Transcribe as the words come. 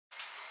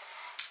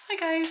Hi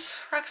guys,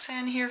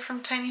 Roxanne here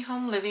from Tiny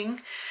Home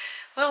Living.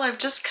 Well, I've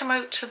just come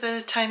out to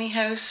the tiny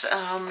house.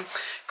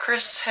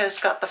 Chris has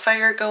got the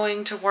fire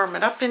going to warm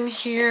it up in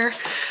here.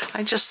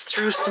 I just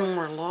threw some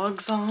more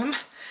logs on to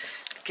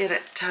get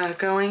it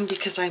going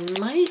because I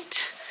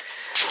might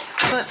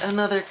put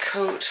another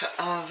coat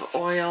of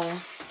oil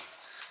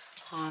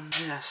on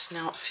this.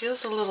 Now it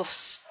feels a little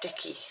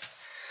sticky,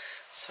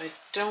 so I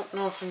don't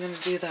know if I'm going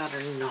to do that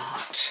or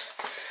not.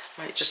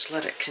 Might just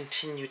let it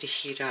continue to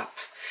heat up.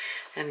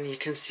 And you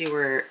can see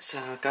where it's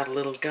got a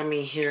little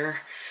gummy here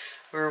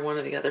where one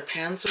of the other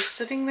pans was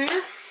sitting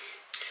there.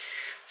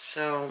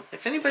 So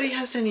if anybody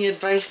has any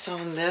advice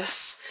on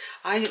this,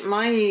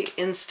 my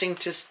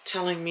instinct is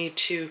telling me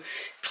to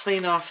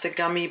clean off the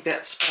gummy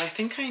bits, but I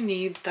think I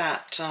need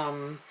that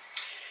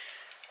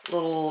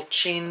little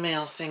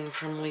chainmail thing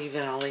from Lee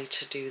Valley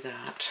to do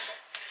that.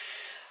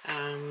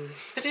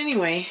 But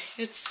anyway,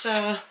 it's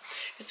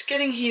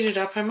getting heated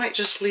up. I might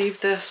just leave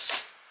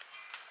this.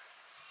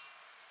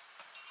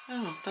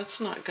 Oh, that's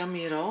not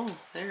gummy at all.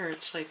 There,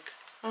 it's like,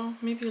 oh,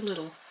 maybe a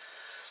little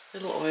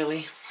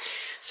oily.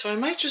 So I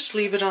might just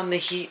leave it on the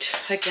heat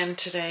again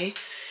today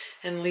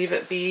and leave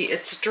it be.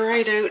 It's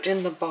dried out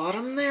in the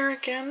bottom there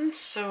again,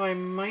 so I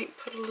might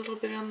put a little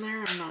bit on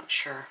there. I'm not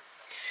sure.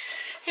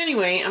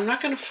 Anyway, I'm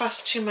not going to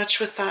fuss too much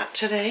with that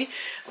today.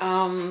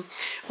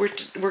 We're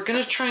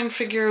going to try and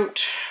figure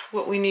out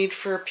what we need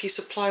for a piece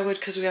of plywood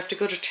because we have to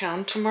go to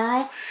town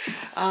tomorrow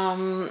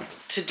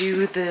to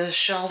do the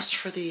shelves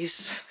for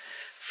these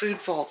food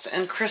vaults.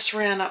 And Chris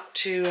ran up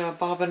to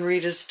Bob and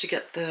Rita's to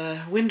get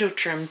the window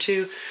trim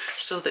too,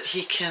 so that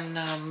he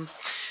can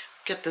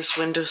get this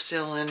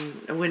windowsill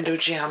and window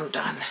jamb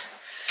done.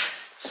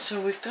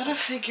 So we've got to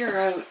figure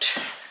out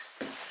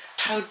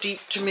how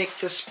deep to make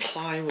this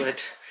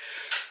plywood,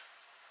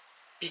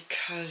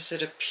 because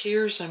it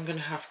appears I'm going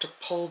to have to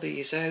pull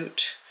these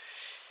out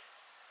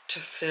to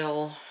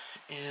fill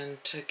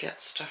and to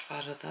get stuff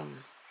out of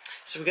them.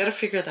 So we got to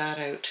figure that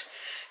out.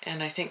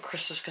 And I think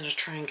Chris is going to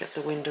try and get the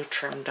window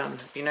trim done.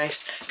 It'd be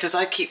nice, because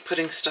I keep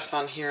putting stuff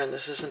on here and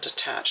this isn't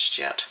attached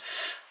yet.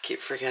 Keep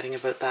forgetting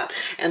about that.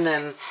 And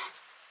then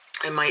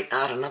I might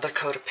add another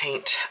coat of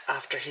paint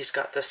after he's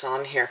got this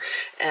on here.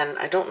 And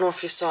I don't know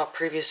if you saw a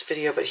previous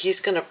video, but he's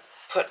going to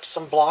put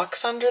some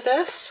blocks under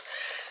this,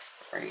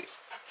 right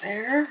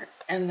there,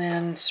 and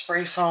then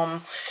spray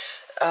foam.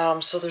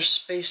 So there's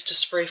space to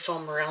spray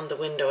foam around the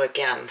window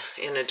again,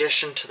 in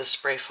addition to the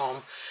spray foam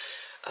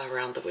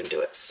around the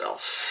window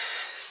itself.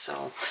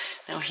 So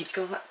now he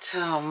got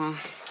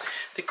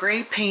the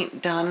gray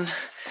paint done.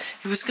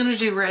 He was going to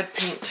do red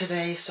paint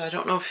today, so I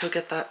don't know if he'll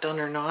get that done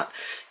or not,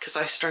 because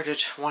I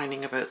started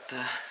whining about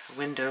the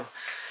window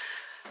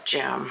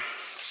jamb.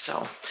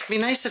 So it'd be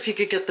nice if he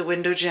could get the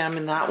window jamb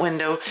in that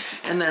window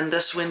and then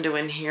this window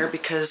in here,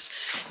 because,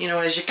 you know,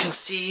 as you can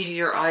see,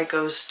 your eye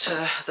goes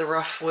to the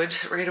rough wood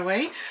right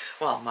away.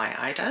 Well, my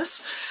eye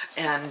does.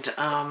 And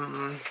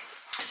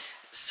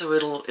so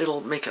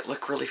it'll make it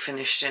look really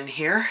finished in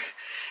here.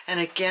 And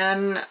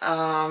again,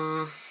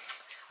 I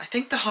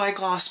think the high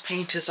gloss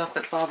paint is up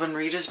at Bob and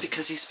Rita's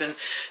because he's been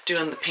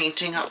doing the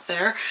painting up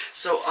there.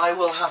 So I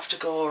will have to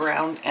go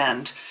around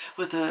and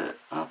with a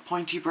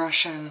pointy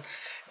brush and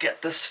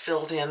get this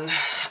filled in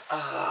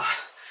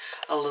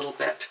a little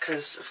bit,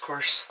 because of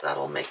course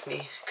that'll make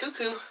me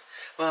cuckoo.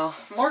 Well,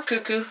 more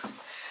cuckoo.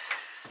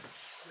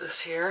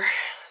 This here.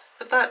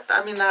 But that,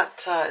 I mean,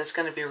 that is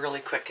going to be really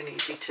quick and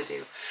easy to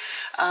do.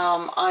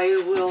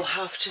 I will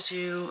have to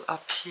do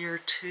up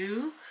here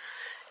too.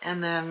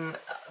 And then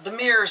the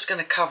mirror is going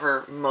to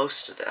cover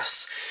most of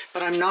this,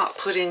 but I'm not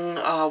putting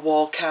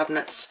wall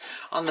cabinets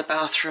on the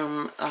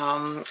bathroom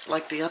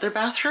like the other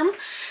bathroom.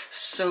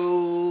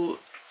 So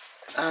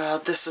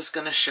this is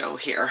going to show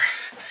here,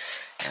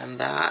 and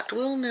that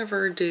will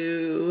never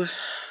do.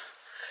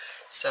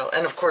 So,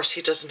 and of course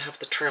he doesn't have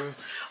the trim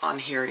on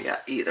here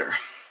yet either.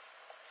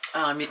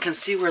 You can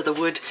see where the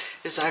wood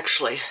is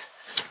actually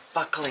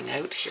buckling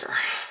out here.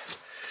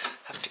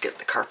 Have to get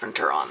the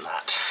carpenter on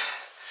that.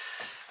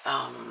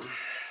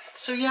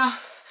 So yeah,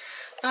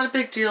 not a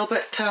big deal,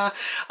 but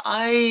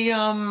I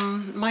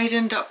might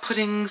end up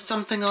putting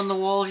something on the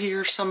wall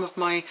here, some of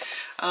my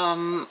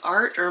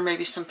art, or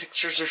maybe some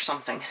pictures or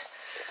something.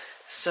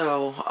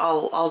 So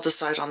I'll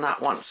decide on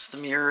that once the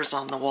mirror is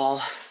on the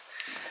wall.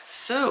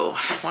 So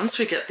once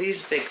we get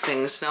these big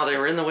things, now they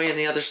were in the way in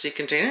the other sea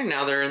container,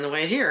 now they're in the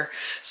way here.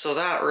 So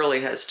that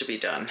really has to be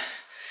done.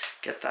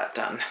 Get that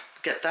done.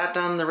 Get that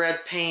done, the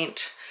red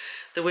paint,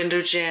 the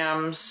window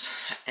jambs,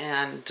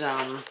 and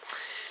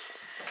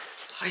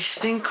I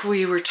think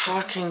we were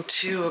talking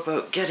too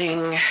about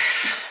getting,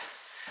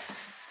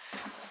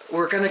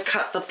 we're going to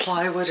cut the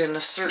plywood in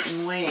a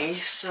certain way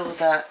so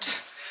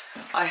that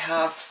I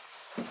have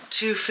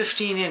two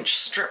 15-inch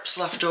strips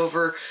left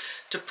over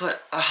to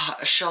put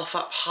a shelf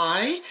up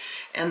high,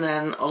 and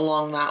then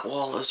along that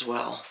wall as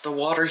well. The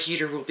water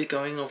heater will be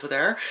going over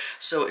there.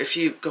 So if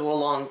you go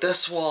along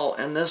this wall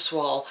and this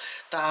wall,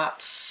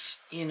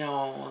 that's, you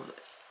know,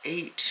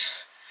 8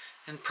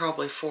 and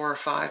probably 4 or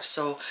 5.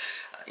 So,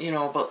 you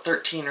know, about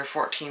 13 or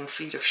 14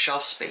 feet of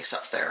shelf space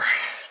up there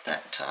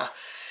that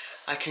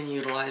I can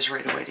utilize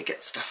right away to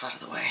get stuff out of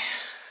the way.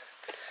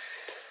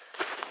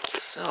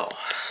 So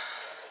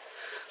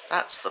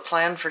that's the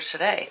plan for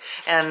today.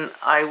 And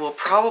I will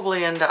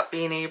probably end up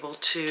being able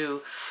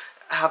to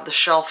have the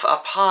shelf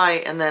up high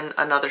and then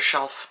another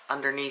shelf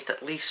underneath,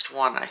 at least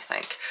one, I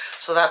think.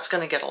 So that's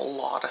going to get a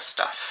lot of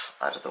stuff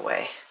out of the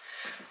way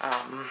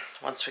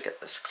once we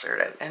get this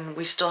cleared out. And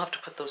we still have to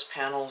put those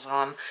panels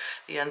on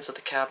the ends of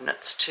the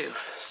cabinets too.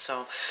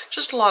 So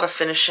just a lot of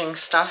finishing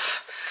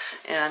stuff.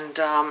 And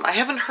I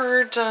haven't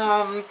heard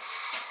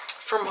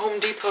from Home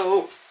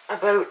Depot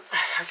about,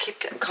 I keep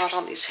getting caught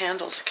on these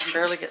handles, I can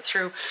barely get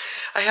through.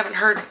 I haven't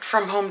heard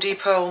from Home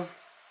Depot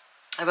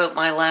about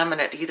my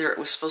laminate either. It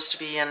was supposed to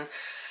be in,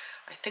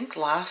 I think,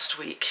 last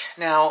week.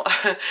 Now,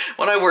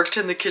 when I worked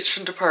in the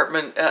kitchen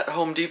department at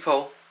Home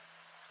Depot,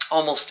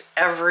 almost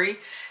every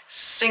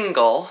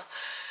single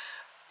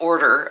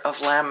order of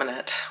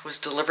laminate was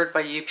delivered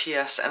by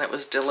UPS, and it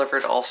was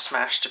delivered all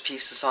smashed to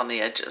pieces on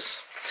the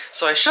edges.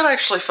 So I should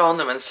actually phone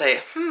them and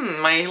say,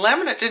 my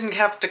laminate didn't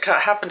have to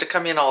happen to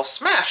come in all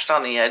smashed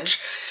on the edge,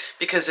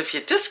 because if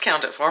you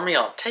discount it for me,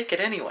 I'll take it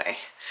anyway.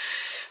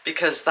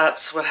 Because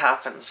that's what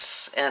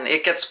happens. And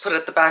it gets put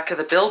at the back of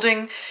the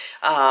building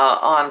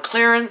on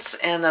clearance,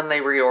 and then they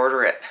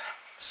reorder it.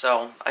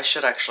 So I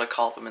should actually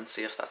call them and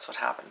see if that's what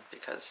happened,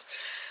 because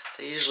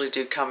they usually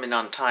do come in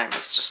on time.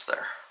 It's just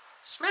they're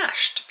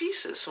smashed to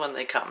pieces when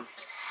they come.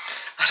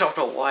 I don't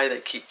know why they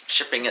keep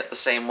shipping it the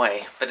same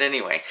way, but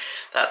anyway,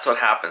 that's what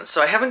happens.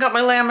 So I haven't got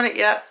my laminate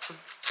yet.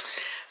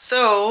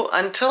 So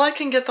until I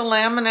can get the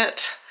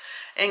laminate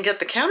and get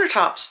the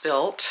countertops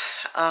built,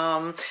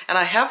 and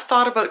I have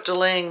thought about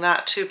delaying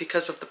that too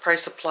because of the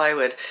price of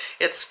plywood.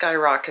 It's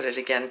skyrocketed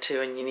again too,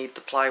 and you need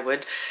the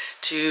plywood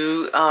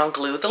to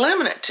glue the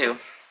laminate to.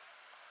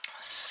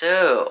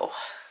 So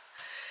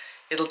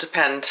it'll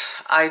depend.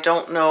 I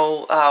don't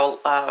know,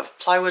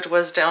 plywood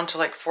was down to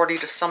like $40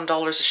 to some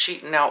a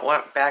sheet, and now it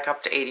went back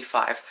up to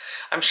 85.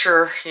 I'm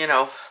sure, you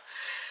know,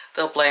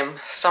 they'll blame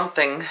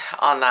something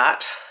on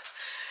that,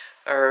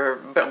 or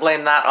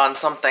blame that on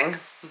something,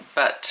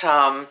 but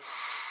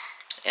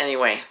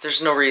anyway,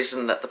 there's no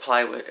reason that the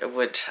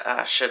plywood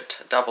should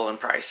double in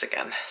price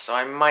again. So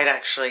I might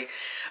actually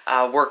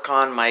work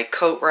on my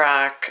coat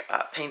rack,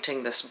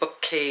 painting this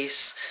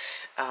bookcase,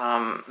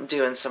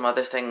 doing some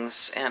other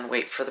things, and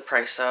wait for the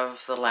price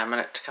of the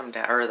laminate to come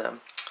down, or the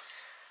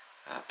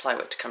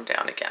plywood to come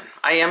down again.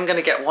 I am going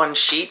to get one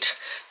sheet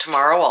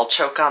tomorrow. I'll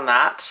choke on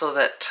that so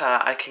that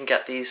I can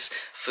get these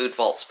food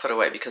vaults put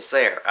away, because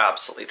they are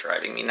absolutely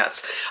driving me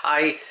nuts.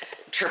 I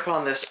trip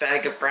on this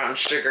bag of brown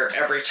sugar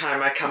every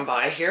time I come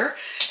by here,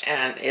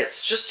 and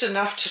it's just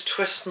enough to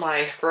twist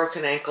my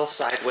broken ankle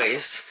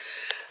sideways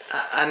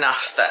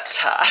enough that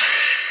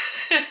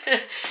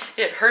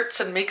it hurts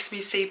and makes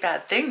me say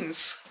bad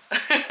things.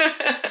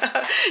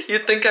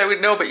 You'd think I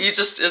would know, but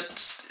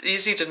it's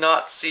easy to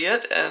not see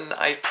it, and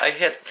I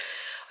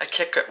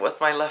kick it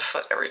with my left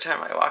foot every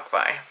time I walk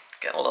by.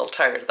 Getting a little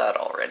tired of that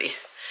already.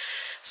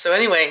 So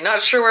anyway,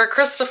 not sure where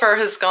Christopher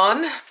has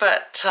gone,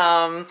 but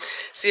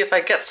see if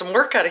I get some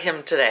work out of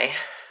him today.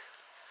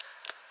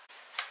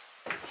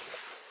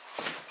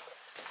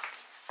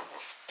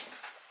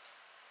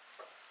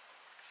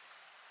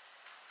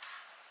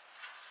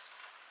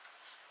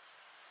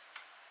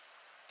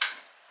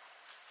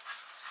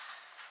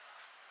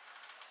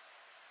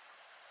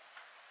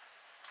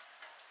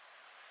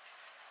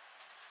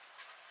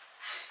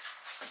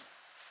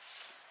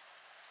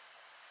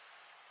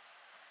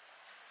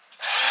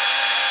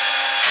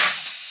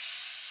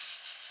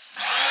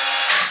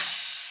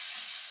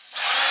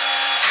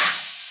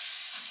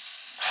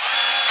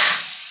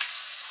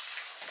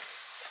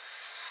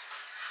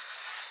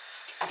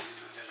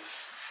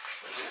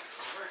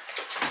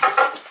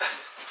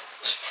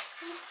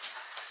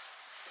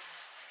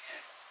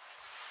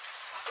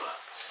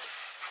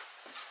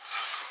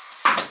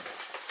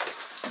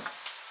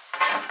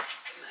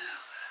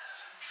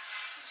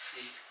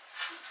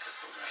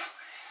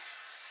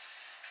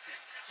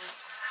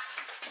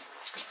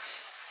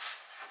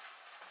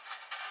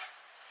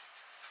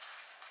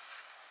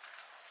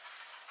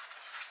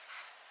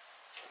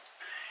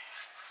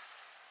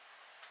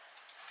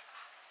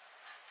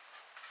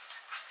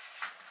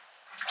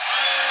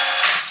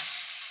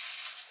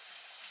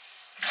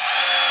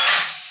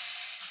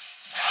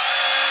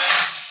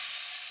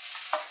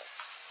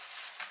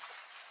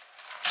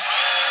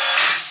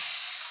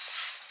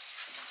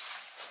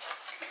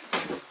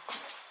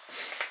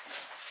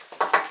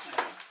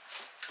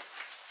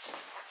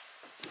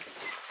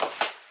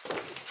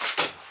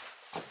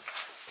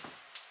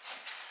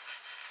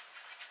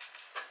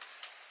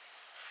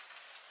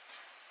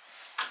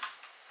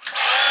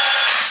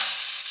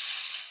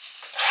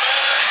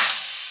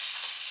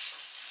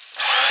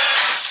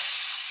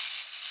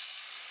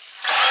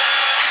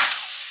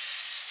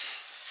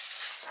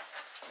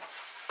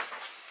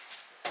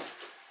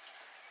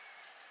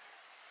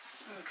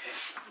 Okay,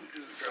 we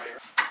do the dryer.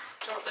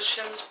 Do you want the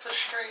shims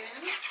pushed right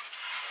in?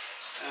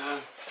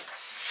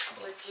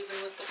 Like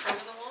even with the front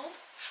of the wall?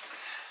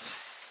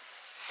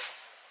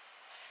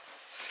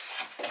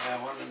 Yeah, I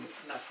wanted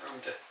enough room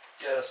to,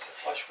 yeah, it's to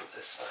flush with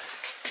this side.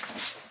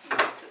 You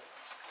want the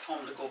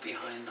foam to go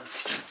behind them.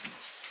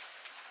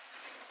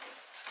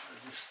 So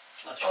this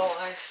flush Oh,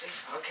 I see.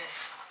 Okay.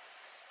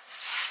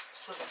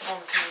 So the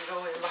foam can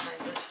go in behind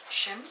the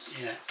shims?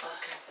 Yeah.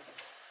 Okay.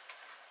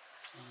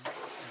 So, there we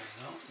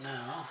go.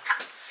 Now,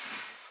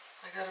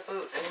 I got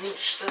about an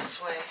inch this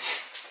way.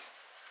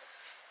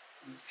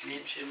 an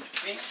inch in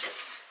between.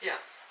 Yeah.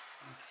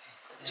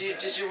 Okay.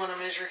 Did you want to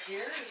measure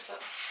here? Is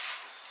that?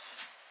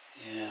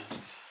 Yeah.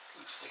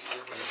 Looks like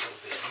everybody's a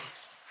little busy.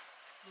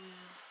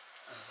 Yeah.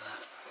 How's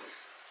that?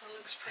 That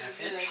looks pretty Half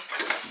good. inch.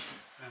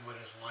 And we'll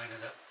just line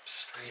it up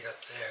straight up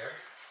there.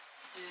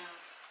 Yeah.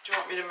 Do you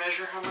want me to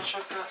measure how much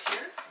I've got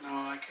here? No,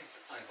 I can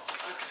eyeball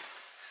it. Okay.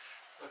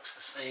 Looks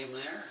the same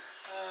there.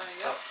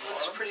 Yep,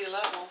 looks pretty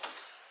level.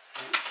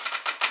 Yeah.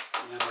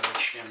 And then we'll just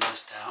shim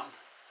this down.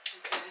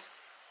 Okay.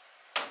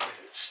 Get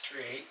it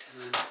straight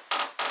and then,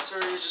 So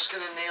are you just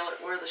going to nail it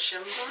where the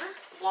shims are?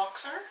 The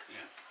blocks are?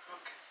 yeah.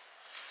 Okay.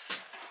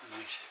 And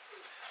I should,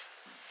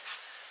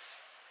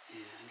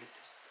 yeah, get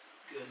the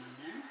good in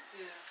there.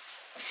 Yeah.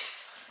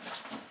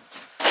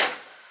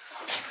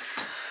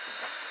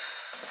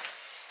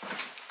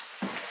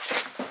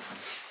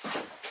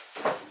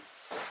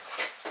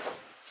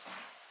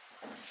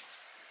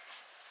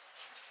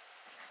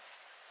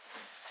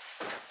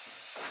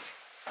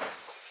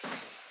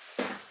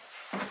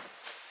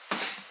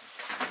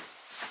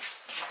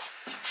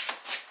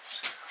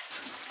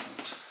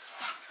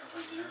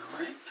 Cover in there,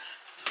 right?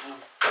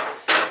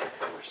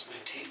 Where's my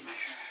tape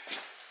measure?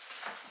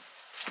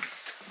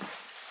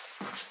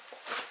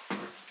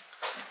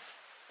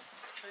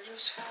 I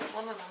just had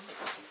one of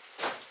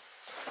them.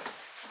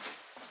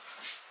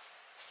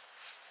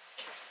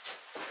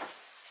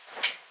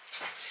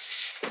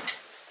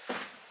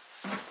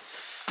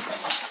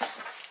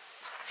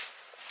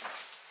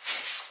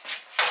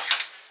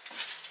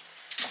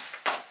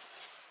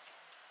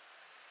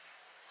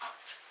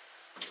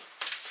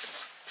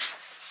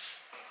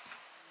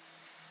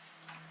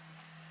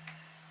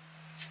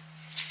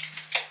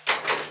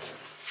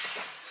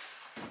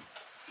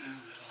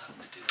 It'll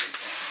have to do it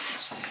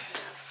there. Okay.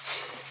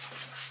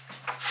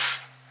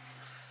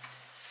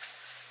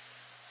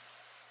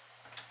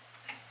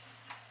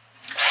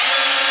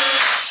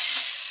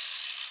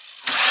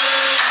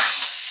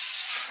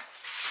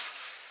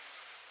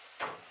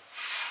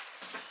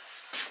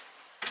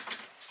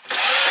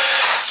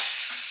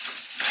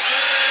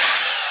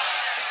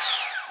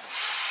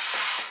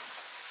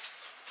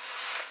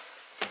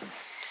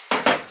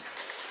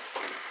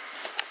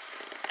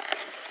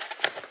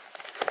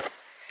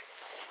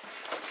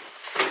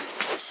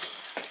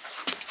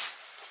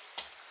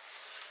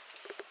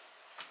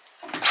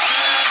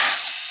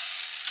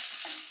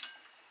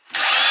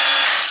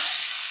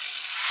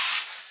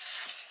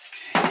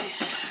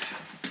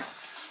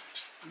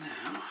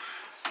 Now,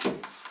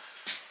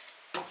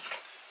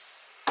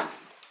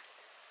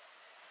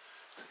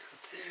 let's go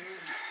there.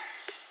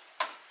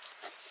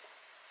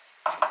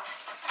 A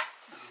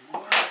little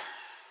more.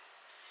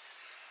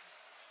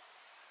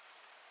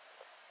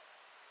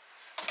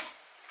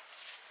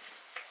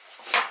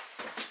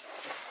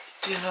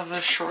 Do you have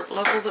a short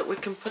level that we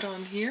can put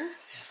on here?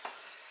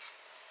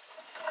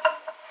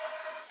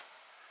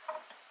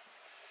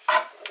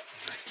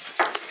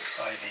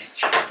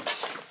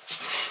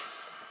 5/8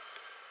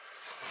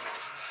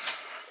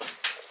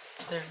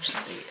 There's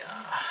the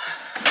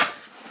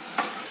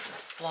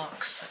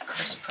blocks that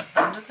Chris put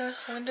under the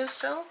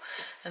windowsill,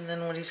 and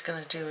then what he's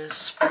going to do is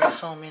spray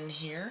foam in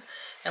here,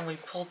 and we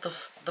pulled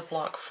the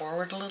block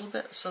forward a little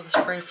bit so the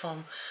spray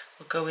foam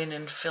will go in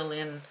and fill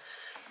in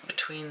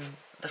between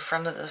the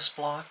front of this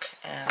block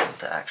and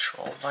the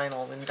actual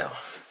vinyl window.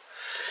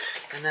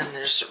 And then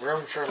there's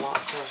room for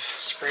lots of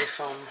spray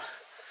foam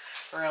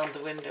around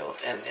the window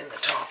and in the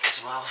top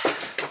as well.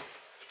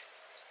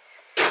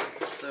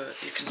 So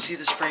you can see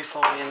the spray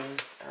foam in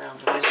around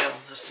the window.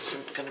 This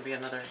isn't going to be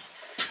another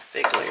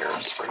big layer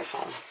of spray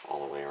foam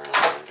all the way around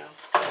the window.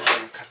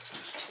 and cut some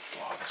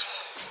blocks.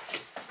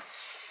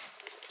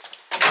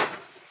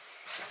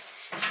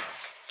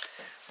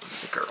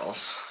 The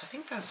girls. I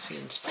think that's the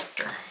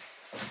inspector.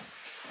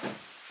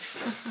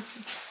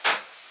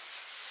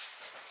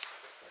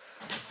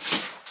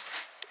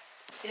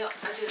 Yeah,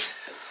 I did. Just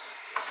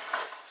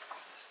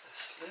a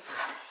sliver.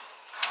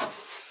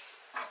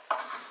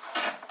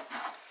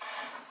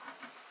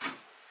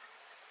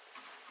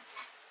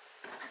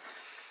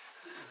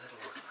 That'll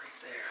work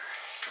right there.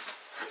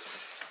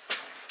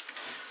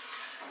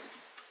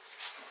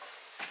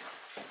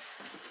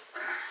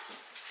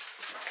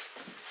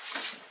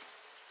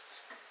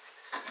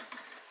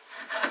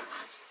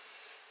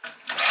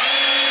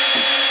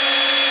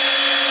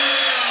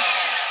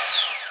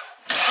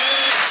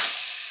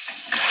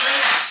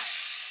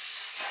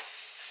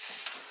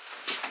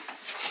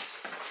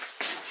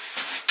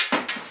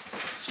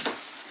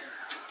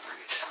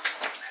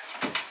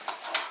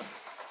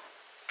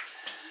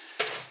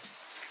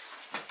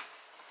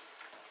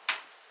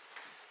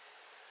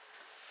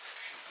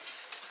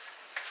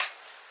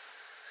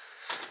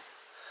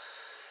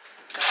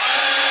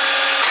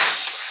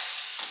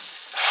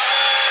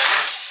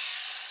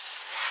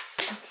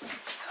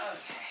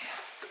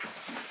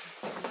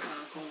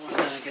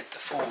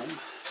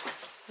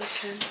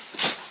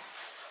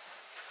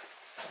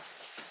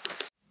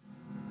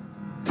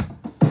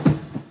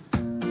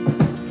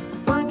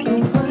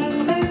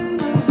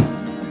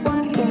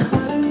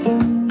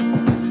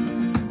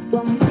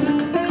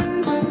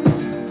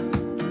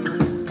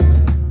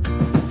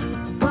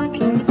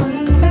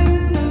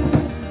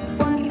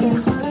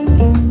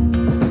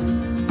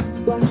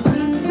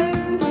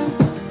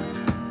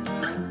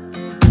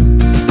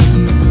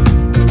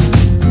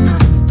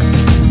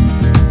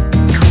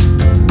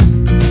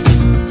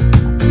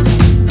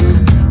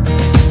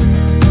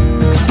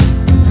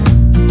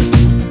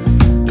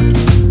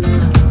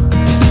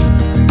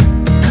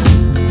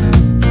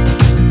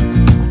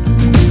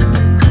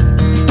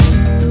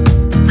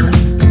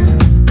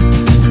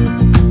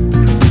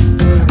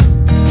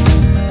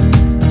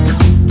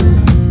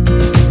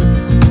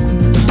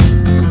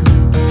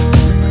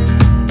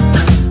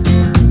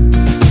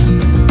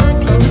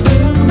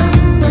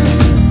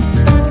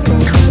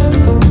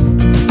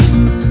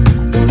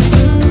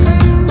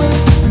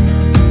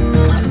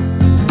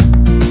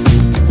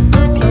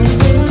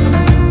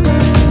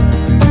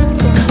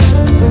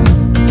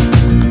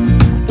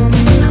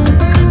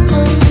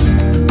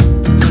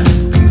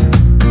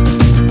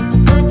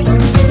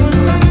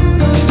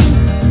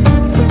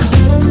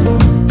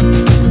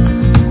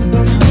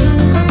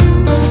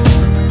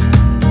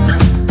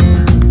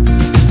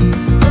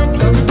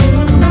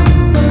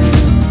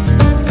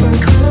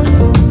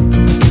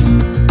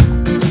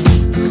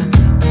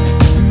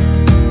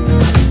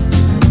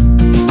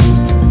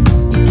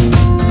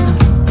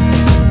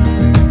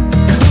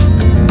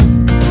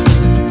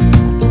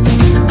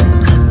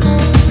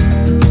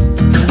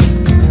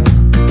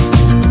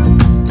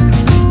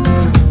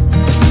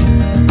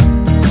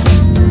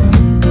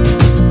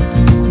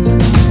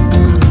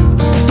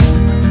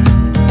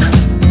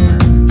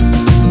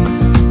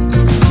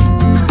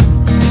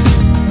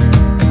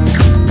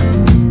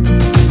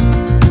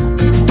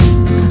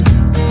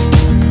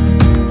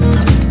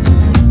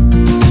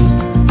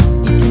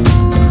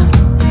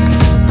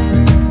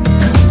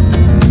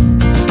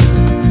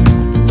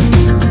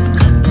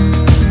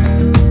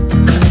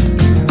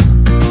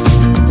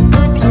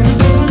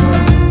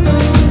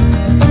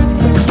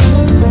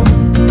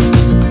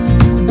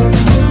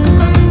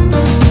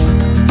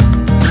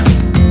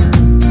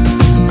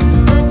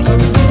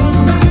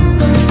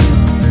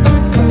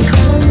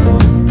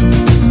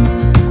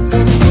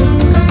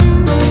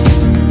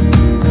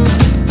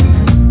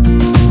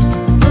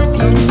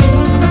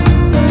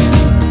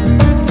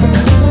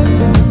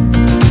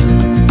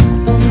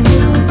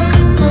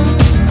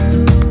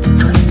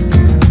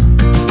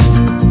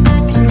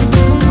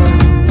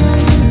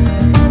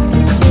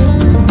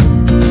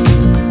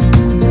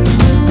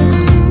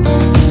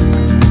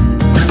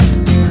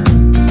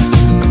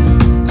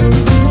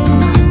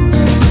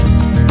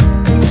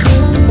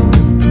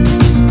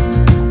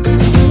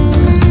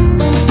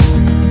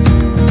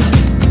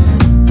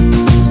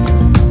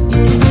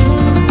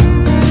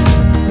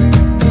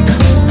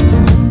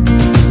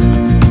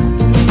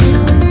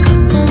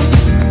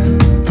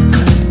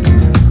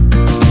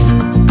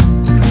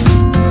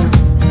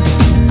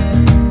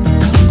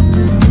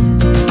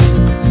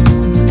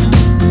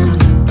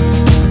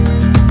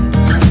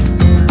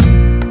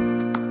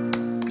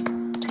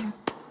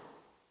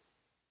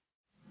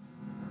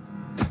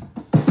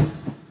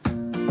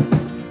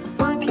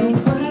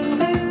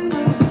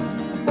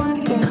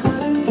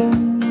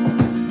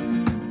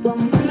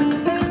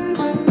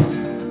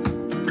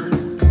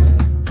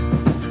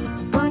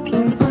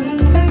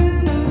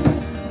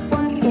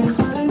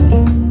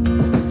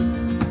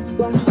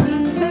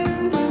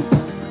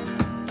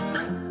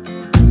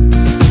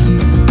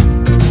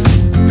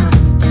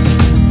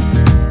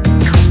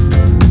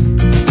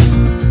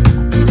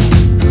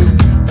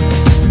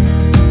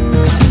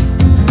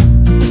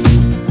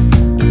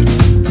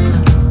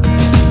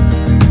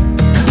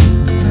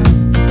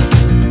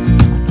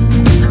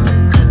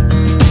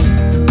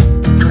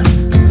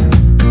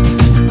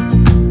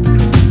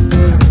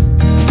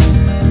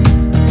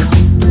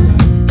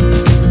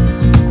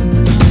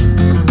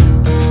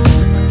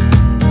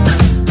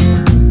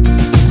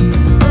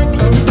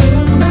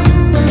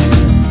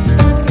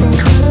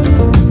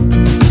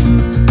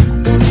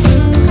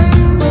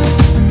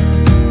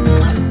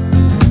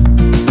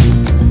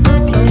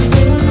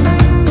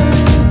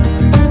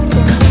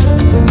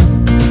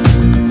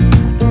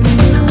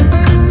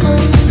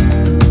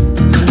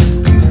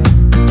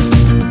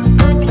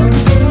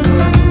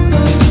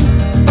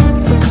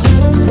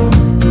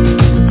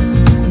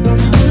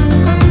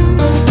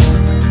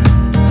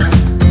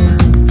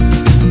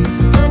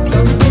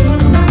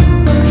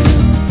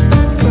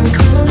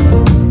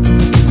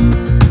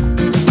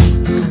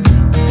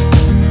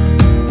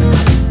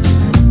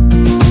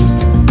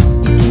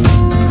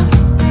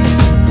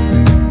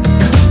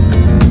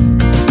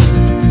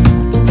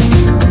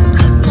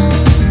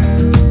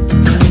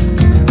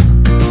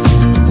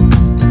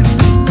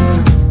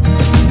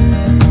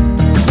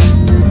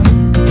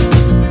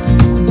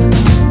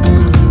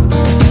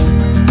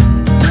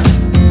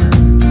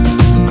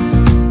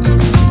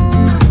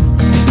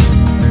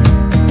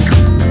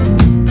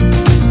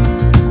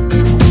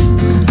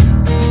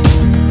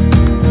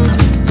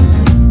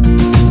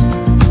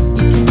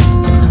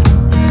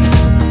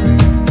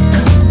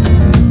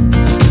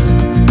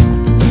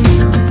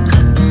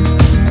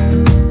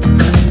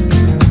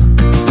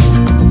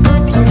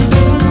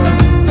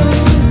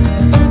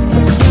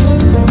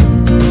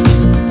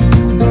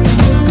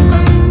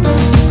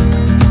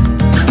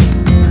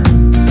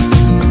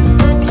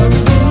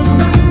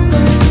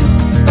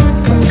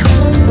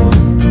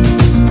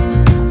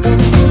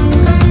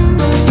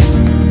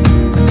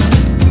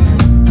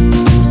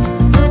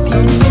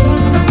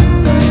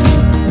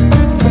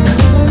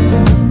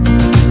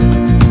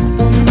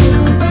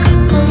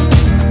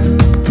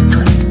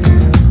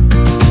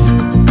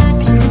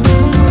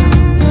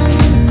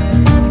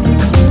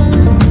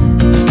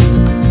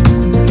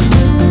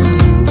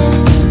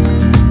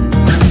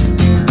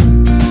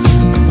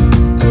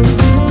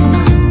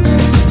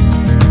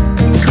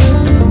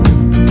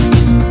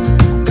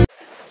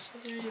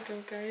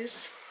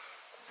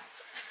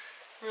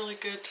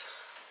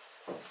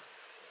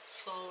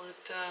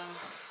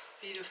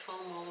 sheet of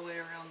foam all the way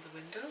around the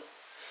window,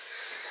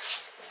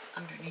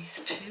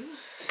 underneath too.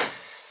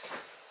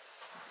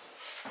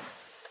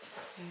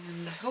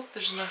 And I hope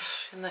there's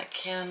enough in that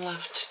can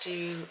left to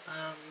do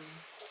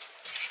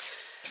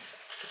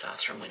the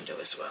bathroom window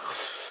as well.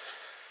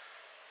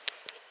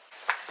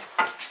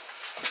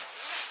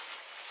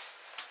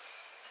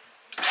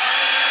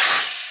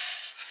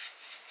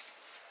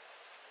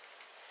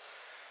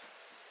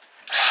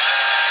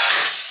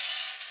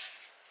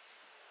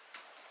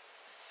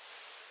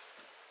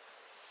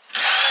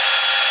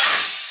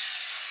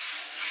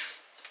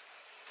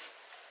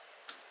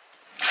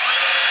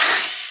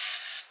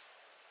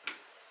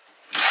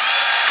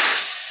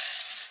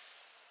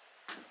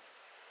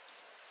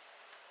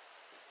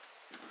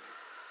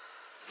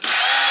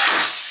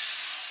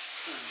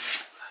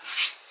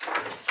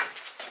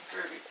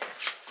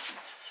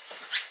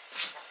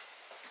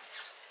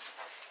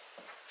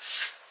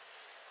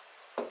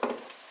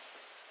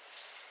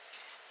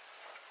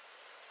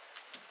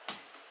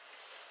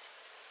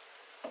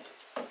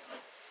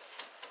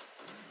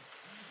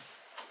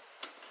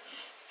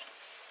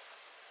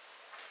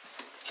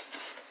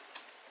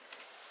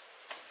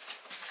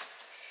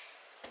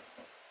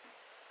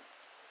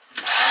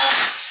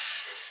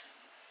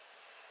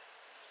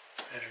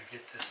 Better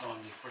get this on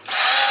before the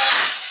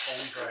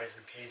foam dries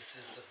in case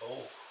there's a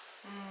bowl.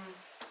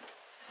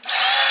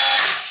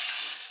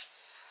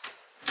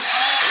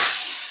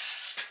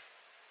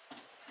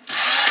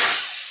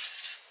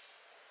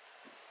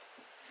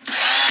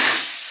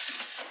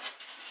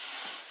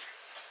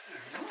 There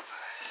we go.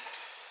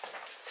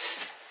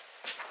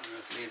 I'm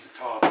going to leave the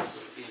top because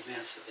it'll be a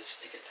mess if I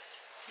stick it.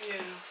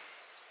 Yeah.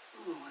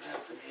 Oh, what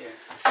happened here?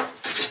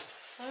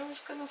 I was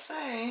gonna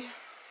say.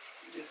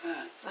 You did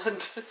that.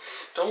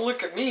 Don't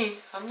look at me.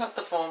 I'm not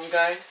the foam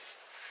guy.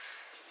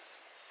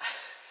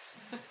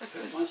 So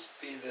it must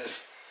be the,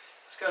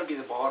 it's got to be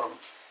the bottom,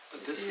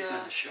 but this is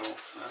going to show, so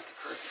I have to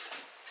correct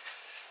it.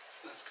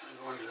 So that's going to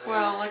go under there.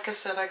 Well, like I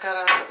said,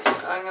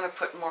 I'm gonna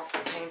put more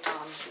paint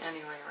on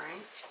anyway,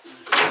 right? And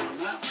the same on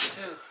that one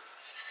too.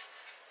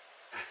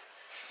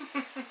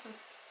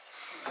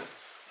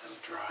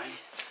 That'll dry.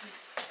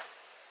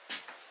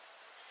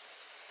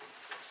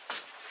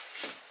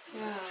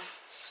 Yeah.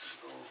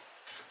 So,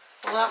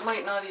 Well, that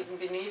might not even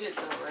be needed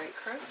though, right,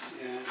 Chris?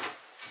 yeah,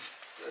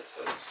 that's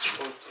how it's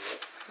supposed to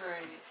look.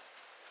 Right.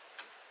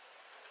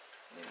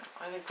 Yeah,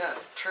 I think that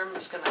trim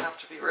is going to have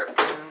to be ripped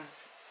in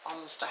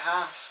almost a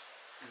half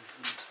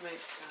to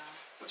make.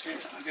 Okay,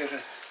 I got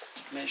a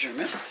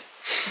measurement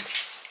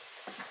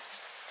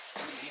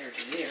from here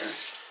to there.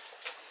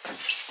 And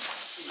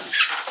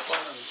that's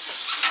bottom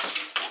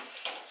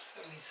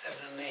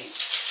 77 1/8.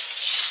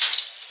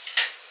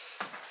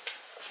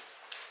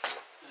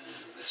 And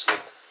this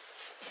one.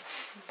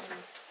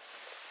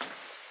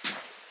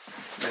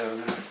 Yeah, I'm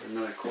gonna have to put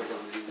another coat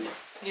on it.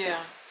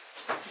 Yeah.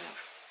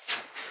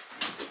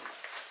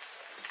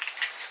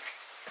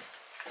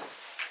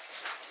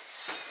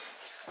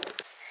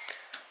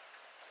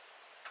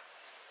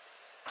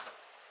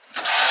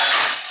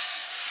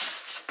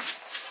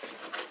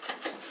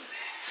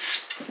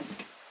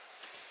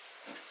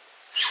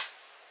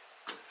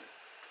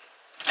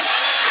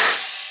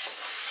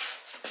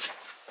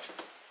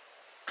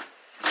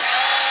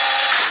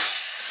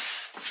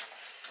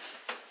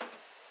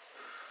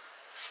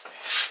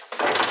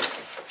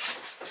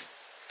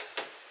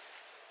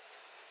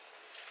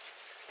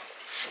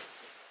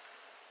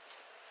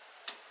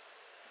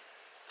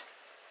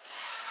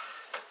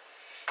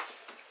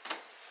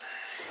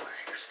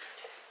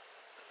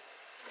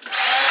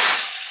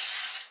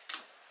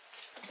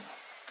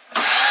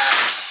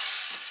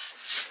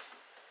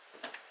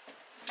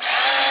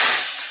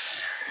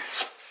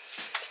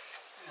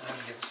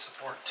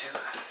 Support too.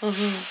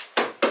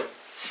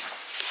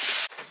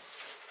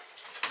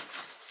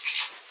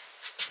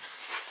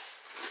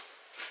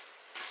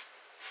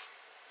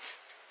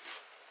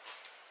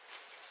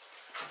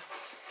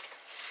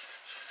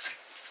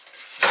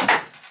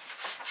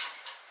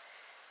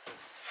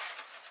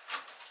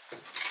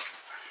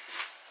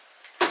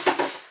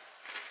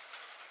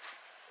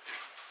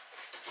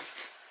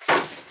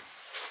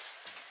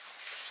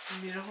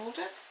 You need to hold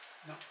it?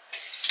 No.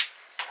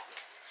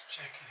 Let's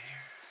check it here.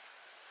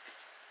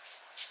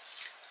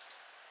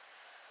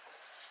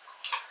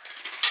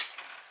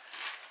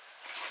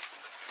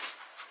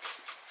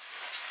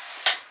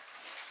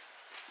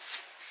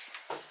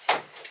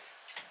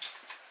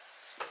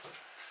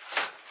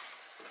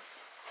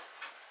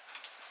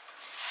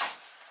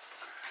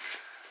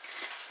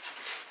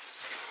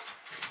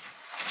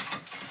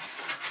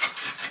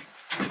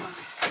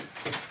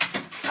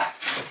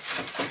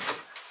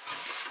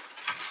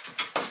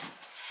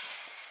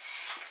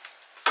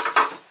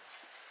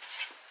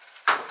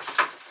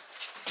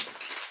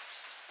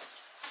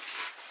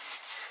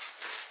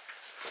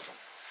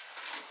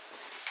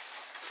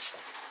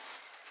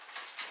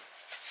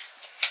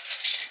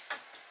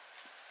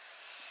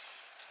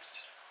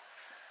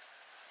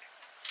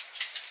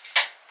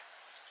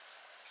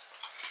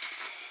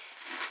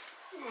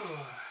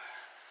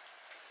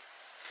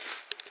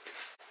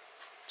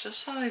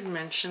 Just thought I'd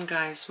mention,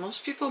 guys,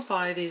 most people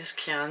buy these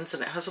cans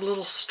and it has a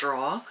little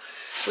straw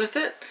with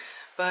it,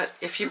 but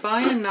if you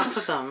buy enough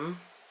of them,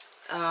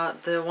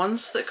 the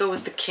ones that go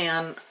with the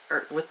can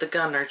or with the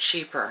gun are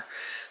cheaper.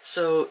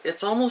 So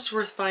it's almost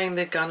worth buying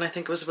the gun. I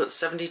think it was about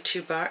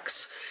 72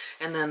 bucks,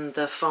 and then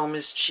the foam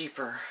is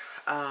cheaper.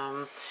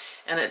 And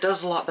it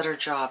does a lot better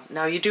job.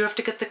 Now you do have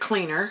to get the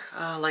cleaner,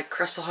 like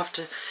Chris will have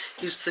to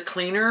use the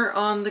cleaner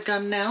on the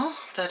gun now,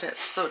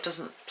 so it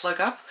doesn't plug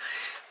up.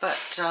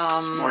 But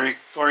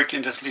or you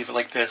can just leave it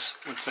like this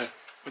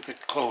with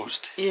it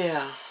closed.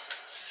 Yeah.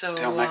 So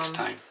till next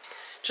time.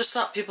 Just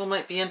thought people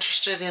might be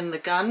interested in the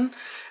gun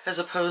as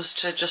opposed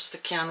to just the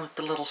can with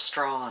the little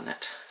straw on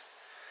it.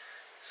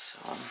 So,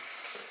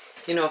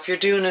 you know, if you're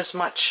doing as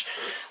much,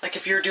 like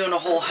if you're doing a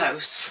whole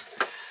house,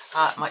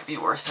 it might be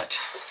worth it.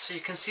 So you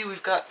can see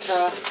we've got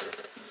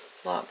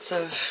lots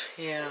of,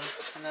 yeah,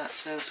 and that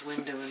says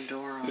window and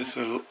door on it. It's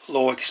a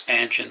low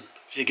expansion.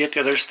 If you get the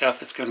other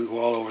stuff, it's going to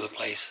go all over the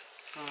place.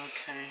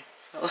 Okay,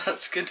 so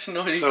that's good to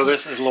know. So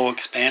this is low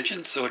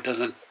expansion, so it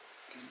doesn't,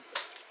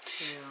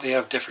 they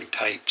have different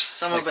types.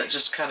 Some of it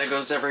just kind of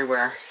goes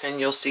everywhere, and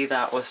you'll see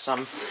that with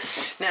some.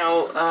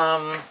 Now,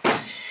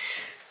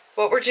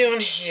 what we're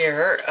doing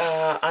here,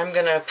 I'm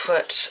going to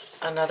put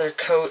another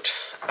coat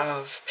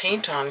of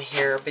paint on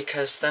here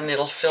because then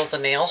it'll fill the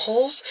nail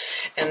holes,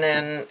 and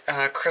then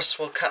Chris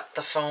will cut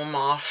the foam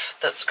off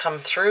that's come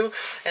through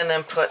and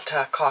then put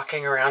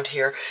caulking around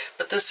here.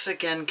 But this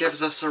again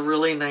gives us a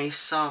really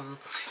nice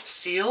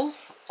seal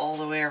all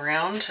the way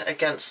around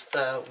against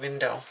the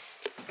window.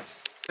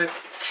 I've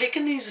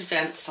taken these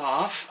vents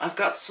off. I've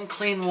got some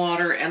clean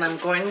water and I'm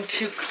going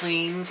to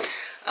clean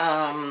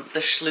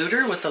the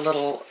Schluter with a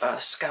little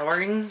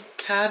scouring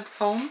pad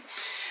foam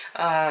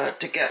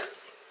to get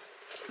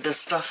the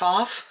stuff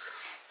off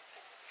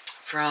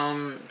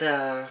from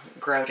the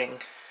grouting.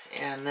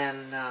 And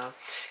then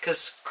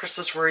because Chris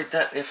is worried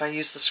that if I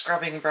use the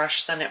scrubbing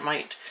brush then it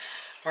might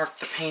mark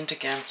the paint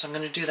again, so I'm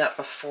going to do that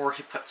before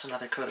he puts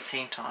another coat of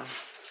paint on.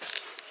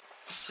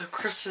 So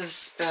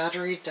Chris's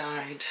battery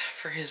died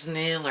for his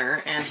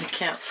nailer and he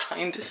can't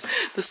find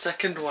the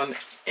second one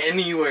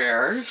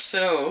anywhere,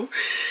 so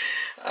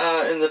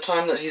in the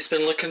time that he's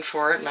been looking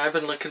for it and I've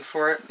been looking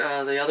for it,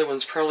 the other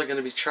one's probably going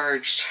to be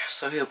charged,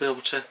 so he'll be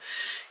able to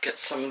get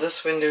some of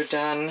this window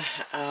done.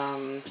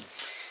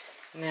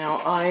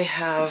 Now I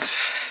have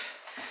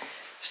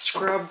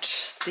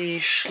scrubbed the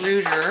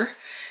Schluter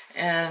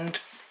and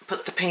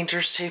put the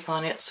painter's tape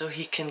on it so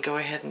he can go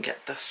ahead and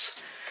get this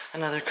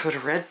another coat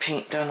of red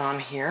paint done on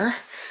here.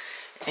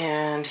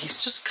 And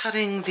he's just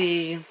cutting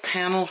the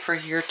panel for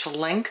here to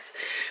length,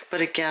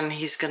 but again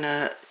he's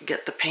gonna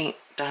get the paint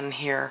done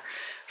here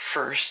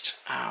first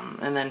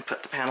and then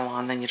put the panel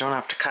on, then you don't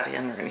have to cut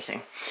in or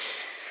anything.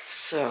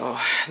 So,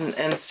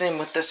 and same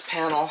with this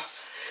panel,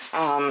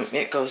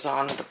 it goes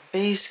on the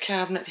base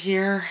cabinet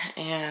here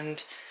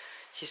and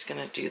he's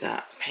gonna do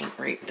that paint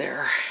right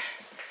there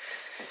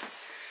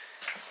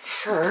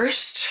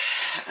first.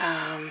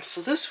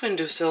 So this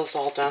windowsill's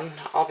all done.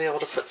 I'll be able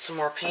to put some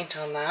more paint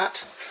on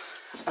that.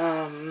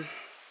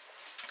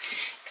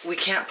 We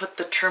can't put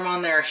the trim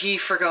on there. He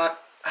forgot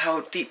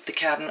how deep the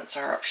cabinets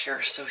are up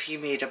here, so he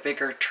made a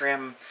bigger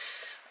trim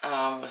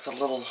with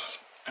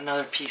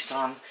another piece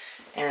on,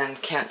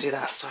 and can't do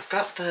that. So I've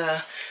got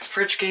the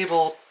fridge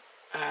gable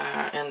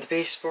and the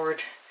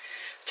baseboard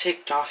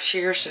taped off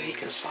here so he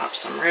can slap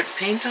some red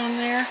paint on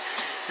there,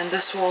 and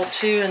this wall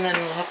too, and then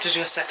we'll have to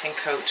do a second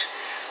coat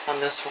on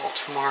this wall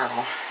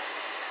tomorrow.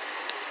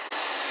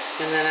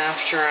 And then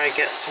after I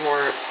get some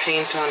more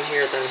paint on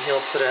here, then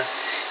he'll put a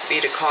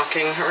bead of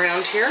caulking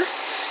around here.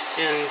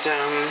 And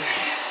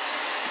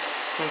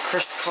when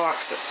Chris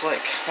caulks, it's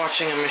like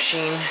watching a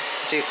machine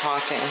do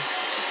caulking.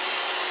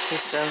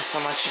 He's done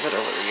so much of it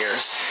over the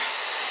years.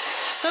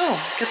 So,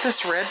 get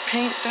this red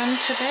paint done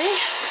today.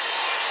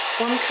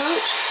 One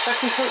coat,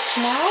 second coat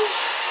tomorrow.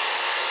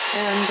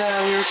 And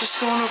we were just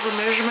going over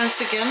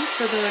measurements again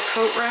for the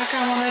coat rack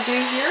I want to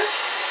do here.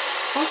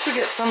 Once we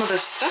get some of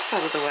this stuff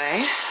out of the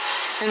way,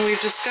 and we've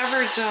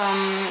discovered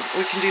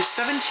we can do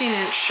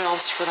 17-inch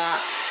shelves for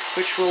that,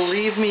 which will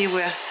leave me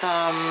with,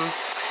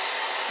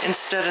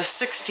 instead of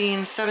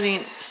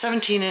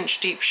 17-inch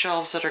deep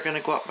shelves that are going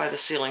to go up by the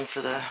ceiling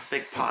for the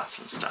big pots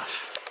and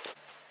stuff.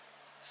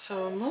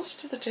 So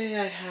most of the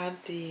day I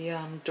had the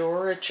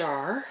door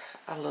ajar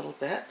a little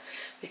bit,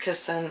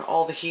 because then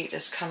all the heat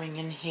is coming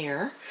in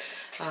here.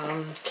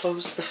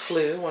 Closed the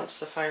flue once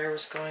the fire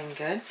was going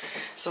good,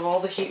 so all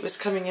the heat was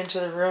coming into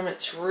the room.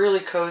 It's really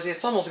cozy.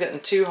 It's almost getting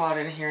too hot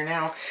in here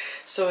now.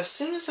 So as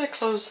soon as I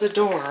closed the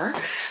door,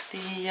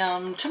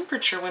 the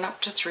temperature went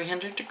up to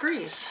 300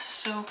 degrees.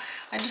 So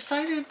I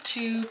decided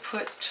to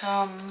put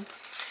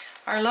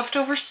our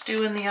leftover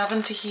stew in the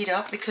oven to heat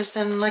up, because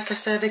then, like I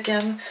said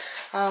again,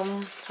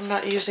 I'm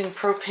not using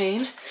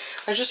propane.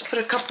 I just put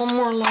a couple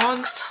more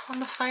logs on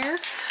the fire.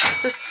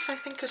 This I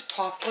think is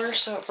poplar,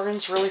 so it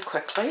burns really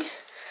quickly.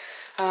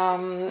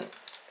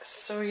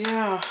 So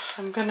yeah,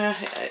 I'm gonna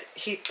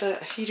heat the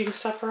heating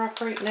supper up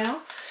right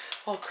now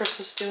while Chris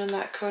is doing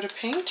that coat of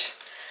paint.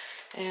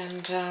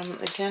 And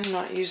again,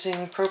 not using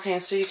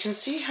propane. So you can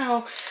see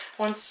how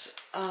once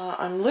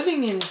I'm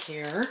living in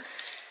here,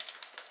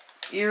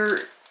 you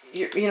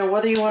know,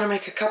 whether you want to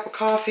make a cup of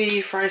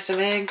coffee, fry some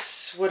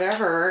eggs,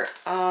 whatever,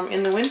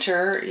 in the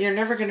winter, you're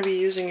never going to be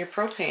using your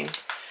propane.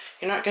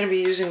 You're not going to be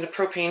using the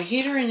propane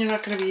heater, and you're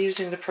not going to be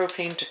using the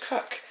propane to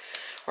cook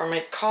or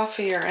make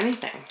coffee or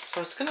anything.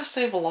 So it's going to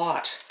save a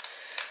lot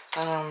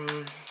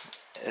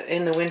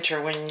in the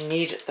winter when you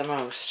need it the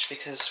most,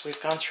 because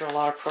we've gone through a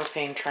lot of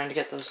propane trying to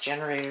get those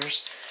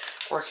generators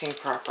working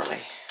properly.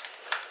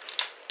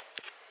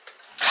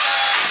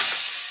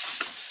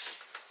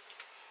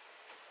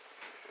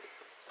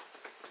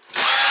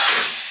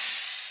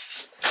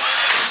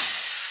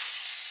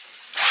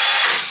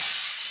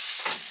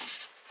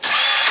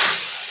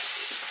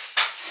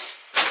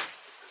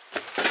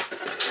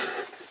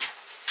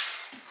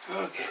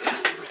 Okay,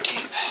 number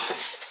tape.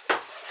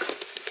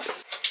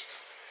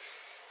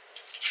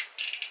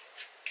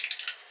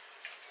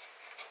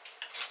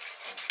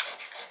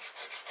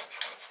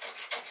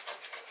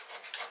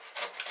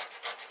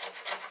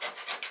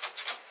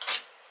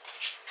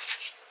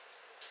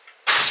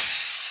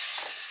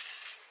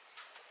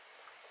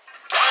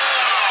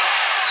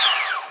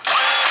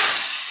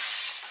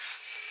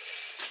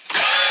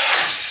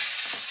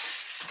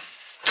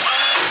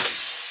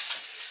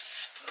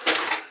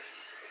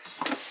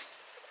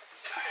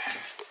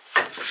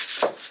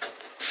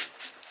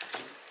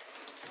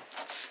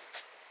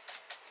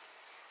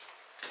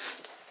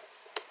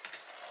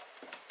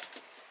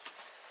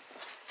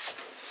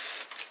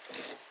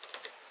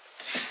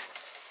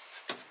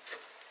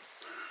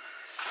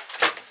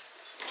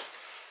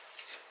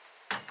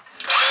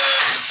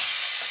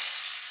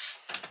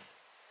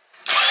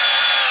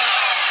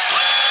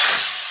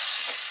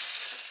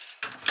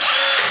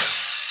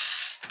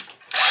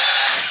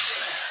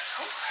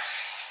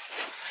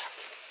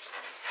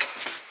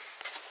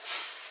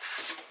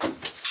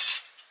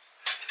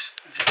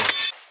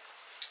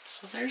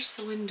 So there's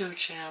the window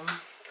jamb,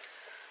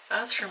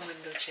 bathroom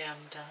window jamb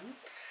done.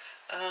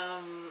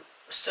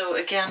 So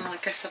again,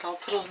 like I said, I'll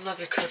put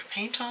another coat of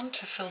paint on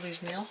to fill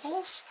these nail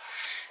holes,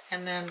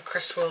 and then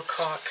Chris will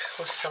caulk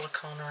with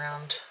silicone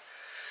around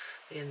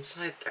the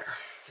inside there,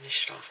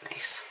 finish it off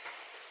nice.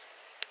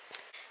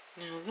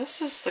 Now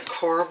this is the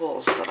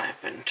corbels that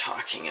I've been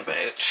talking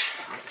about.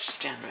 I'll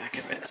stand back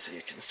a bit so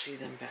you can see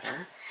them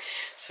better.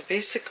 So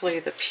basically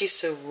the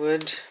piece of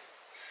wood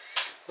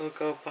will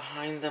go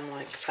behind them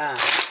like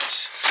that.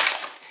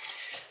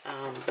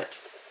 But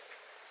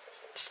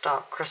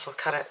stop, Chris will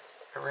cut it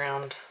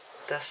around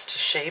this to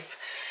shape,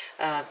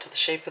 to the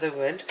shape of the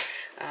wood.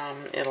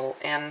 It'll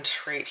end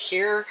right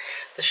here.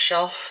 The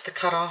shelf, the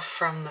cutoff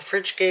from the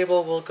fridge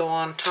gable will go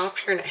on top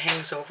here, and it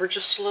hangs over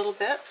just a little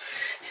bit.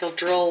 He'll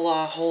drill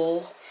a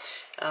hole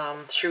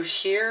through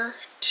here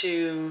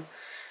to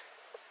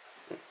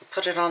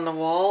put it on the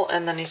wall,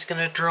 and then he's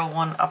going to drill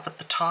one up at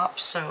the top,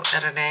 so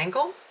at an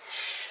angle,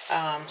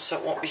 so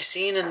it won't be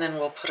seen, and then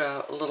we'll put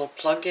a little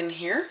plug in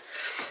here.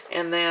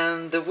 And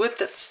then the wood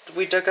that's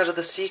we dug out of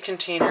the sea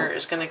container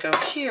is going to go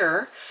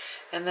here.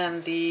 And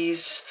then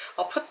these,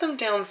 I'll put them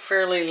down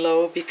fairly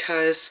low,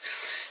 because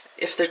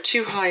if they're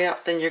too high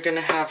up, then you're going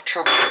to have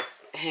trouble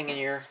hanging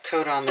your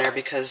coat on there,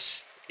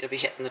 because you'll be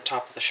hitting the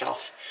top of the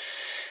shelf,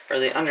 or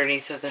the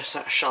underneath of the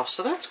shelf.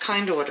 So that's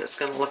kind of what it's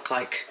going to look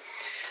like.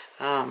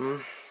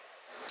 I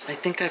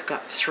think I've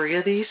got 3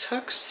 of these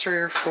hooks, 3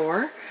 or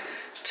 4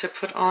 to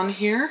put on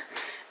here.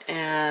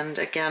 And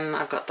again,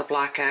 I've got the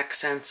black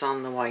accents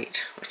on the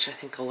white, which I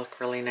think will look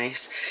really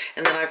nice.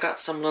 And then I've got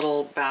some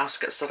little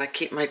baskets that I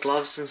keep my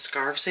gloves and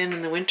scarves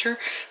in the winter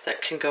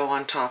that can go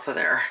on top of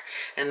there.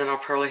 And then I'll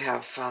probably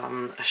have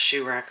a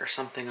shoe rack or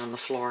something on the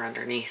floor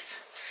underneath.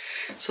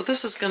 So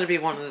this is going to be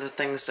one of the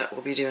things that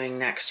we'll be doing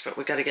next, but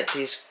we got to get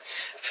these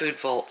food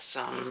vaults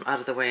out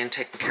of the way and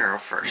taken care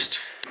of first.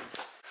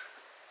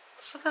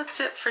 So that's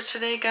it for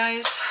today,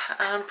 guys.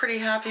 I'm pretty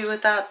happy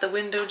with that. The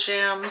window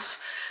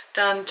jambs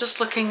done.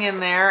 Just looking in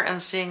there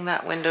and seeing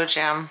that window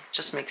jamb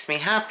just makes me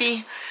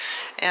happy.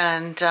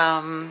 And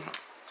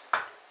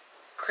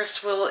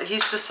Chris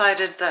he's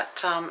decided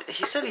that,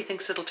 he said he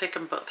thinks it'll take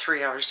him about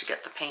 3 hours to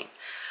get the paint,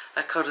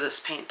 a coat of this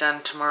paint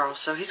done tomorrow.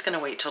 So he's going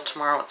to wait till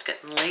tomorrow. It's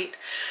getting late.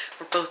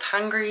 We're both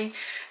hungry.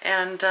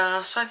 And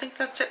so I think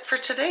that's it for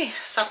today.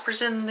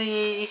 Supper's in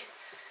the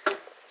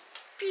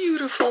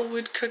beautiful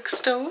wood cook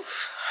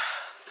stove.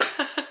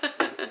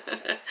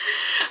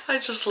 I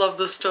just love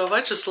the stove.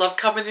 I just love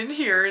coming in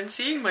here and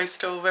seeing my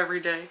stove every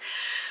day.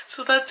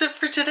 So that's it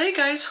for today,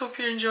 guys. Hope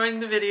you're enjoying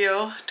the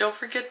video. Don't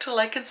forget to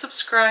like and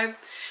subscribe,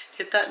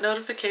 hit that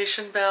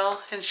notification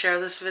bell, and share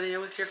this video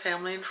with your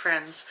family and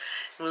friends.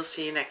 And we'll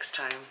see you next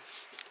time.